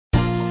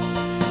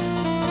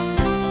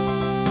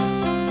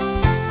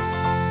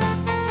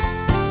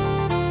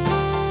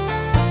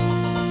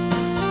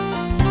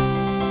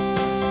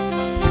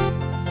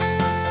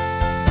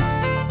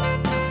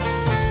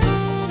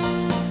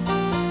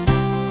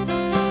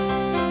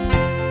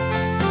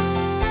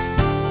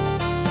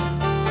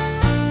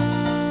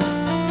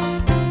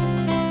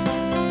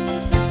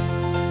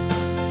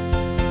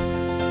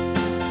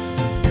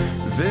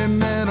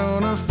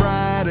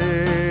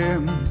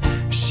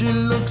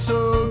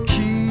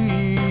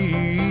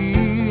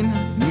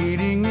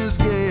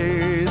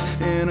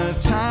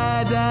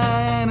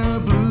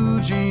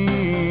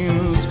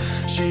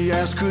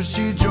asked could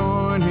she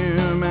join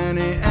him, and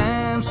he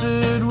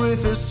answered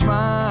with a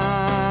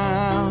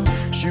smile.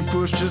 She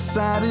pushed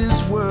aside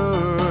his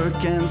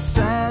work and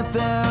sat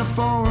there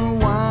for a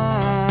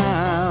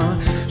while.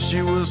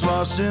 She was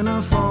lost in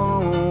her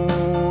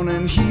phone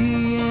and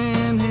he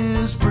in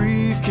his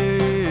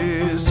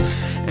briefcase,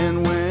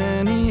 and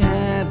when he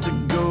had to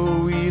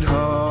go he'd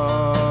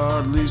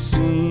hardly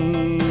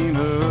seen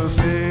her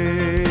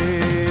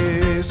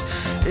face.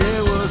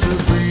 It was a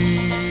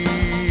briefcase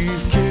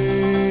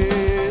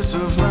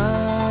of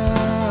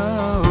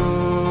love,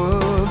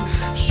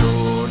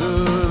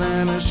 shorter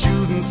than a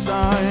shooting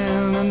star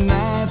in the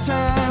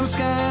nighttime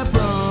sky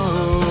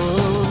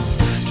above.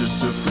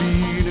 Just a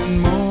fleeting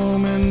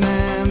moment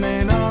and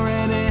they'd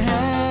already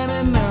had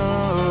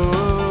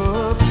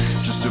enough.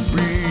 Just a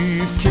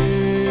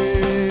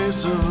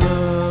briefcase of love.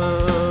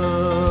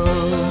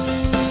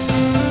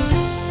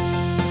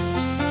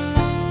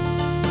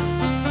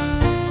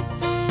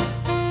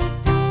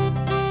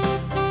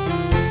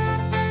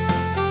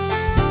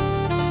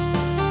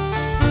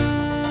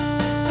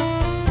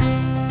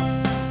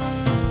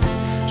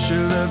 She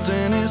left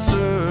and he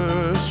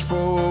searched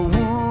for a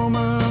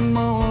woman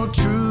more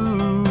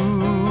true,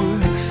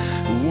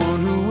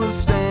 one who would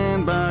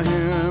stand by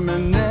him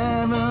and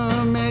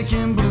never make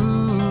him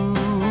blue.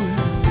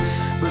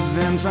 But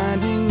then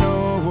finding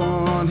no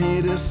one,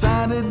 he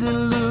decided to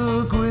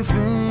look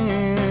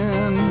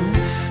within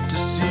to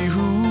see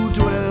who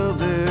dwelled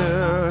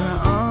there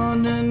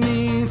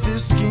underneath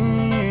his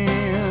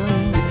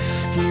skin.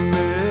 He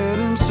met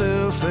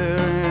himself there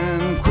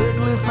and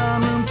quickly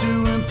found room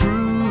to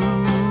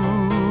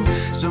improve.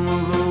 Some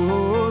of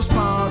those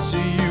parts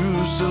he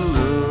used to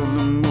love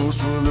the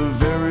most were the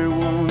very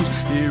ones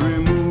he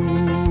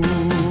removed.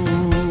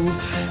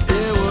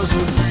 It was a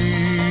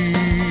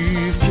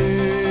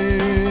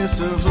briefcase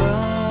of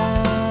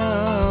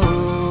love,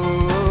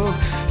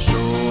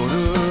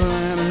 shorter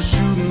than a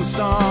shooting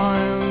star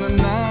in the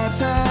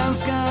nighttime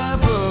sky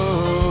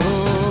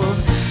above.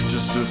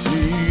 Just a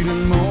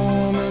fleeting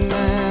moment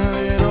and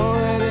they'd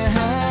already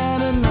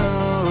had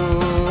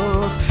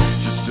enough.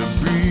 Just a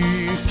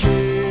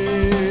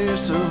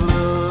briefcase of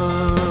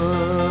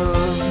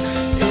love.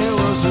 It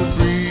was a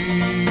briefcase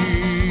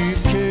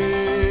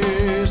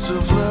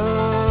of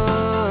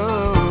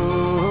love,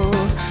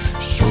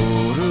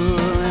 shorter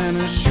than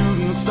a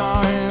shooting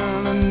star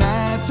in the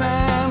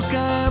nighttime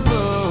sky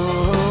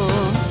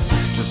above.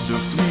 Just a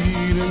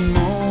fleeting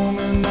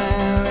moment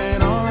and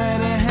they'd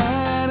already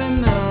had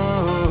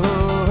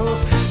enough.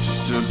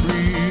 Just a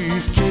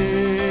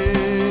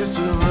briefcase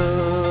of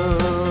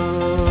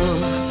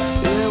love.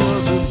 It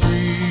was a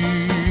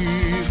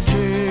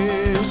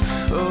briefcase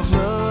of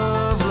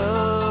love,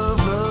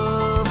 love,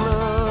 love,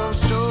 love,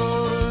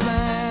 shorter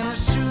than a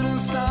shooting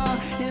star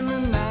in the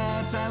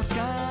nighttime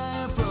sky.